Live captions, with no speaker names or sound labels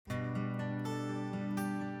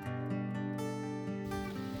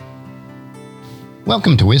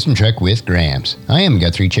Welcome to Wisdom Trek with Gramps. I am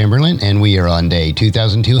Guthrie Chamberlain, and we are on day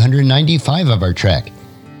 2295 of our trek.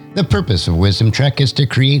 The purpose of Wisdom Trek is to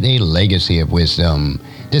create a legacy of wisdom,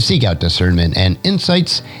 to seek out discernment and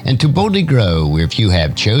insights, and to boldly grow if you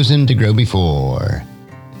have chosen to grow before.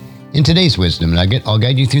 In today's Wisdom Nugget, I'll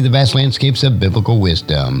guide you through the vast landscapes of biblical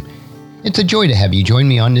wisdom. It's a joy to have you join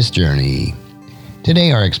me on this journey.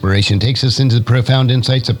 Today, our exploration takes us into the profound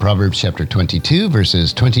insights of Proverbs chapter 22,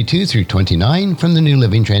 verses 22 through 29 from the New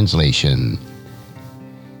Living Translation.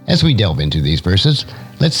 As we delve into these verses,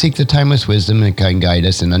 let's seek the timeless wisdom that can guide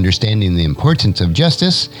us in understanding the importance of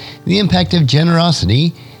justice, the impact of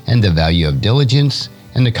generosity, and the value of diligence,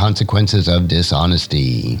 and the consequences of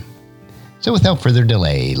dishonesty. So without further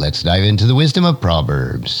delay, let's dive into the wisdom of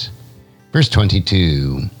Proverbs. Verse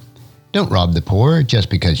 22. Don't rob the poor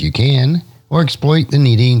just because you can, or exploit the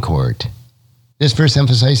needy in court. This verse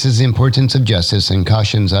emphasizes the importance of justice and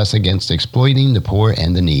cautions us against exploiting the poor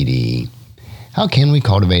and the needy. How can we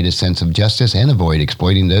cultivate a sense of justice and avoid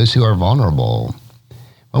exploiting those who are vulnerable?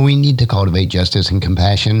 Well, we need to cultivate justice and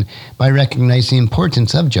compassion by recognizing the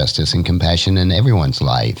importance of justice and compassion in everyone's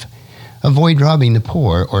life. Avoid robbing the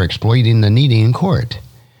poor or exploiting the needy in court.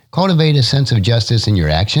 Cultivate a sense of justice in your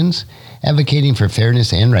actions, advocating for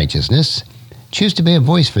fairness and righteousness. Choose to be a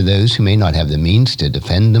voice for those who may not have the means to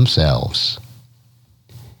defend themselves.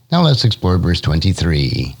 Now let's explore verse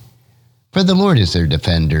 23. For the Lord is their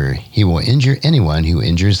defender. He will injure anyone who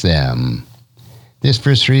injures them. This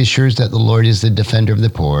verse reassures that the Lord is the defender of the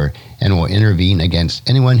poor and will intervene against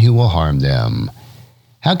anyone who will harm them.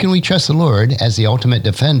 How can we trust the Lord as the ultimate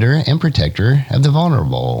defender and protector of the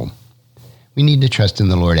vulnerable? We need to trust in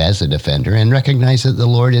the Lord as the defender and recognize that the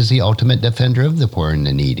Lord is the ultimate defender of the poor and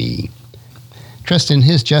the needy. Trust in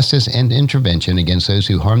His justice and intervention against those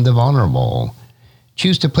who harm the vulnerable.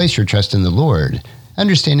 Choose to place your trust in the Lord,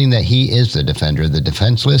 understanding that He is the defender of the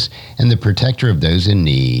defenseless and the protector of those in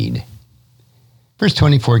need. Verse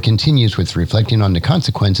 24 continues with reflecting on the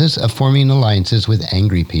consequences of forming alliances with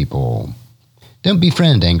angry people. Don't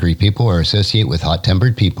befriend angry people or associate with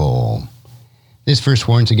hot-tempered people. This verse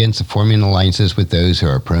warns against forming alliances with those who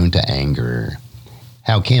are prone to anger.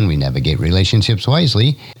 How can we navigate relationships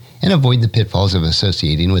wisely and avoid the pitfalls of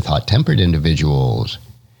associating with hot-tempered individuals?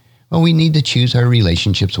 Well, we need to choose our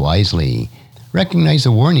relationships wisely. Recognize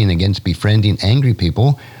the warning against befriending angry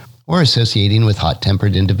people or associating with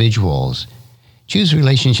hot-tempered individuals. Choose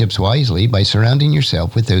relationships wisely by surrounding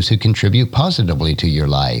yourself with those who contribute positively to your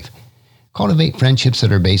life. Cultivate friendships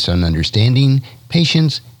that are based on understanding,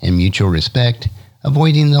 patience, and mutual respect,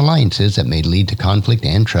 avoiding alliances that may lead to conflict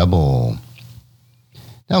and trouble.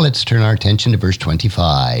 Now let's turn our attention to verse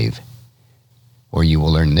 25. Or you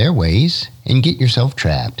will learn their ways and get yourself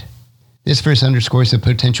trapped. This verse underscores the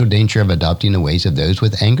potential danger of adopting the ways of those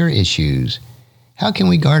with anger issues. How can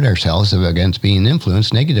we guard ourselves against being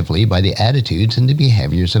influenced negatively by the attitudes and the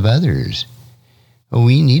behaviors of others? Well,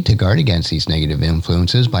 we need to guard against these negative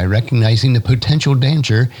influences by recognizing the potential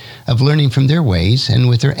danger of learning from their ways and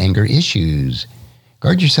with their anger issues.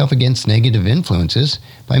 Guard yourself against negative influences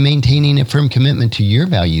by maintaining a firm commitment to your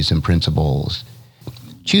values and principles.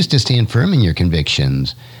 Choose to stand firm in your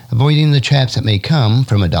convictions, avoiding the traps that may come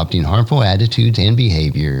from adopting harmful attitudes and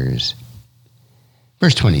behaviors.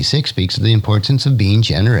 Verse 26 speaks of the importance of being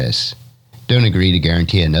generous. Don't agree to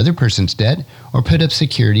guarantee another person's debt or put up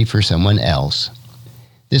security for someone else.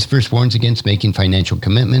 This verse warns against making financial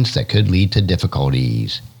commitments that could lead to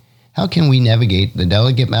difficulties. How can we navigate the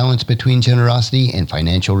delicate balance between generosity and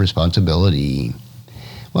financial responsibility?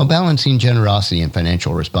 Well, balancing generosity and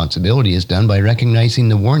financial responsibility is done by recognizing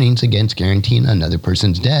the warnings against guaranteeing another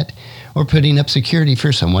person's debt or putting up security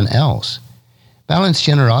for someone else. Balance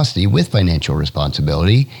generosity with financial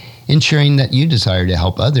responsibility, ensuring that you desire to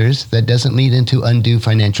help others that doesn't lead into undue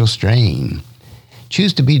financial strain.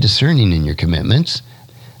 Choose to be discerning in your commitments,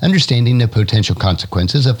 understanding the potential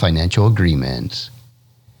consequences of financial agreements.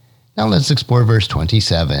 Now let's explore verse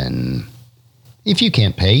 27. If you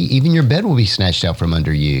can't pay, even your bed will be snatched out from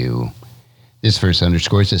under you. This verse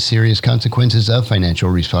underscores the serious consequences of financial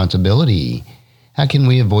responsibility. How can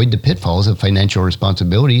we avoid the pitfalls of financial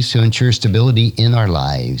responsibilities to ensure stability in our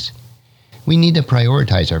lives? We need to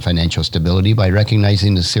prioritize our financial stability by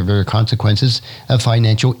recognizing the severe consequences of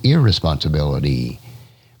financial irresponsibility.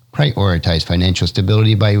 Prioritize financial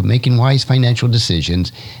stability by making wise financial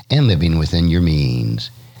decisions and living within your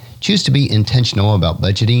means. Choose to be intentional about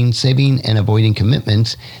budgeting, saving, and avoiding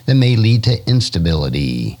commitments that may lead to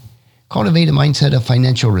instability. Cultivate a mindset of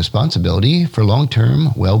financial responsibility for long-term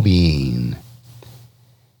well-being.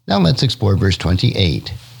 Now let's explore verse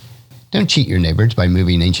 28. Don't cheat your neighbors by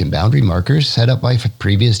moving ancient boundary markers set up by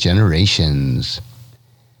previous generations.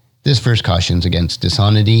 This verse cautions against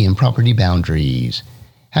dishonesty and property boundaries.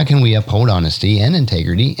 How can we uphold honesty and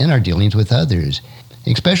integrity in our dealings with others,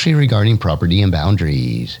 especially regarding property and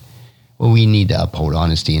boundaries? Well, we need to uphold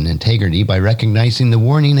honesty and integrity by recognizing the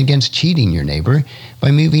warning against cheating your neighbor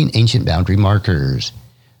by moving ancient boundary markers.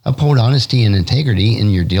 Uphold honesty and integrity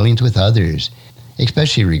in your dealings with others,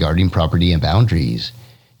 especially regarding property and boundaries.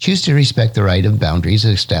 Choose to respect the right of boundaries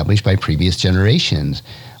established by previous generations,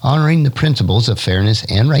 honoring the principles of fairness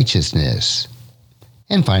and righteousness.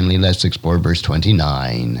 And finally, let's explore verse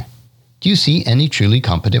 29. Do you see any truly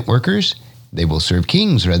competent workers? They will serve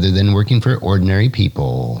kings rather than working for ordinary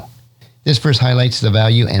people. This verse highlights the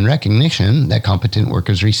value and recognition that competent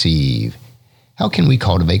workers receive. How can we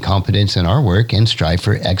cultivate competence in our work and strive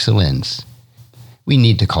for excellence? We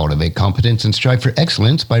need to cultivate competence and strive for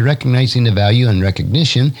excellence by recognizing the value and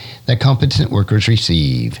recognition that competent workers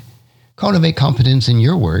receive. Cultivate competence in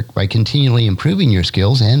your work by continually improving your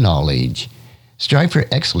skills and knowledge. Strive for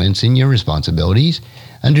excellence in your responsibilities,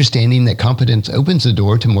 understanding that competence opens the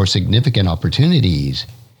door to more significant opportunities.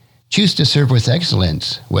 Choose to serve with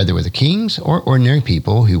excellence, whether with kings or ordinary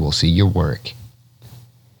people who will see your work.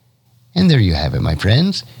 And there you have it, my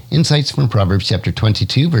friends. Insights from Proverbs chapter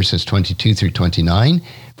 22, verses 22 through 29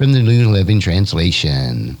 from the New Living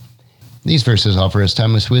Translation. These verses offer us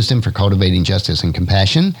timeless wisdom for cultivating justice and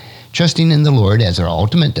compassion, trusting in the Lord as our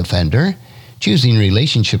ultimate defender, choosing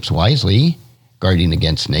relationships wisely, guarding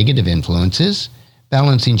against negative influences,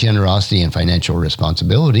 balancing generosity and financial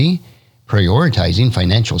responsibility, prioritizing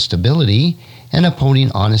financial stability, and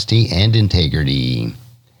upholding honesty and integrity.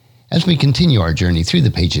 As we continue our journey through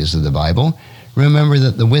the pages of the Bible, remember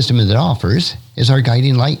that the wisdom it offers is our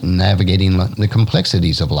guiding light in navigating the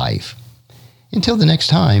complexities of life. Until the next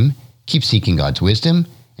time, keep seeking God's wisdom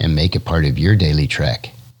and make it part of your daily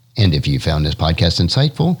trek. And if you found this podcast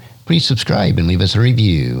insightful, please subscribe and leave us a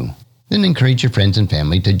review. Then encourage your friends and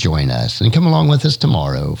family to join us and come along with us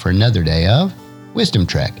tomorrow for another day of Wisdom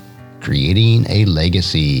Trek, Creating a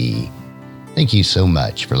Legacy. Thank you so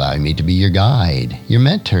much for allowing me to be your guide, your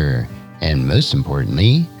mentor, and most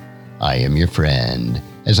importantly, I am your friend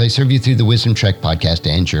as I serve you through the Wisdom Trek podcast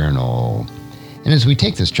and journal. And as we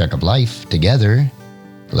take this trek of life together,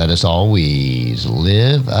 let us always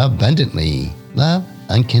live abundantly, love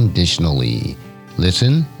unconditionally,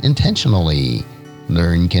 listen intentionally,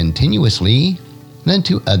 learn continuously, lend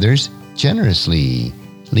to others generously,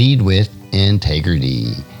 lead with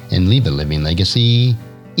integrity, and leave a living legacy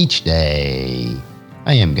each day.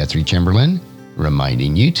 I am Guthrie Chamberlain,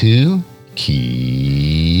 reminding you to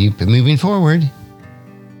keep moving forward.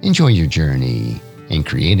 Enjoy your journey and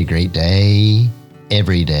create a great day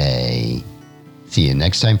every day. See you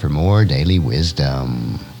next time for more daily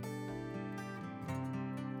wisdom.